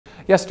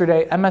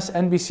Yesterday,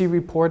 MSNBC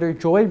reporter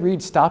Joy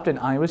Reid stopped in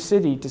Iowa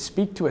City to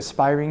speak to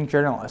aspiring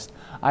journalists.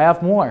 I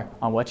have more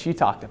on what she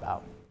talked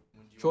about.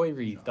 Joy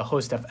Reid, the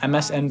host of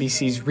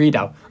MSNBC's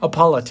Readout, a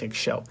politics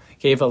show,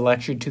 gave a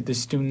lecture to the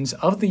students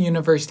of the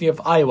University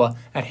of Iowa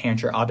at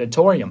Hancher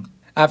Auditorium.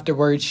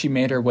 Afterwards, she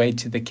made her way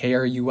to the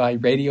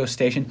KRUI radio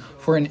station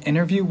for an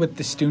interview with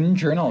the student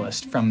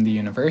journalist from the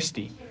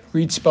university.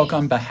 Reid spoke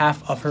on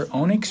behalf of her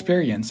own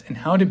experience and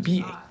how to be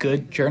a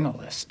good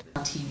journalist.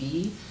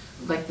 TV,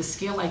 like the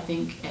skill, I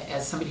think,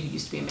 as somebody who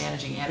used to be a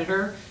managing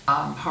editor,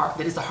 that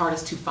is the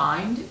hardest to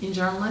find in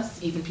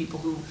journalists, even people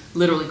who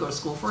literally go to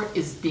school for it,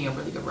 is being a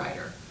really good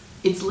writer.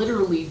 It's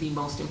literally the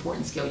most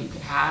important skill you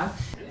can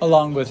have.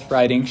 Along with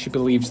writing, she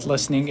believes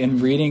listening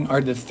and reading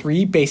are the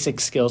three basic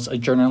skills a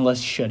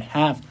journalist should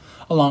have.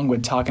 Along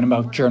with talking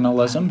about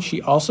journalism,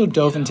 she also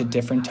dove into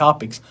different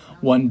topics,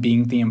 one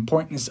being the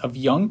importance of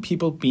young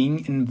people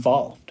being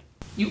involved.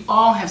 You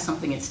all have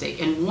something at stake,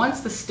 and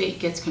once the state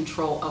gets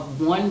control of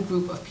one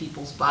group of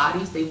people's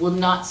bodies, they will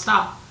not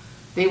stop.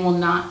 They will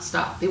not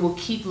stop. They will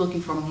keep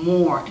looking for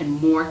more and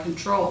more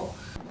control.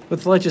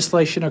 With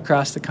legislation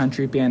across the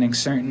country banning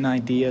certain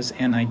ideas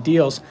and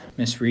ideals,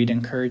 Ms. Reid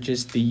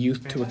encourages the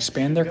youth to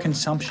expand their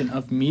consumption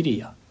of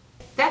media.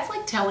 That's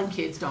like telling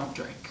kids don't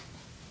drink.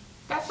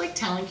 That's like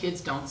telling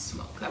kids don't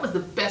smoke. That was the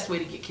best way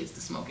to get kids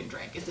to smoke and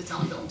drink, is to tell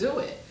them don't do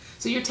it.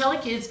 So you're telling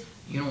kids,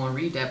 you don't want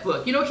to read that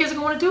book. You know what kids are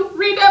going to want to do?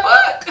 Read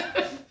that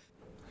book!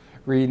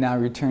 Reid now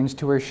returns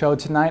to her show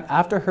tonight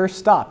after her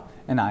stop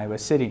in Iowa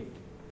City.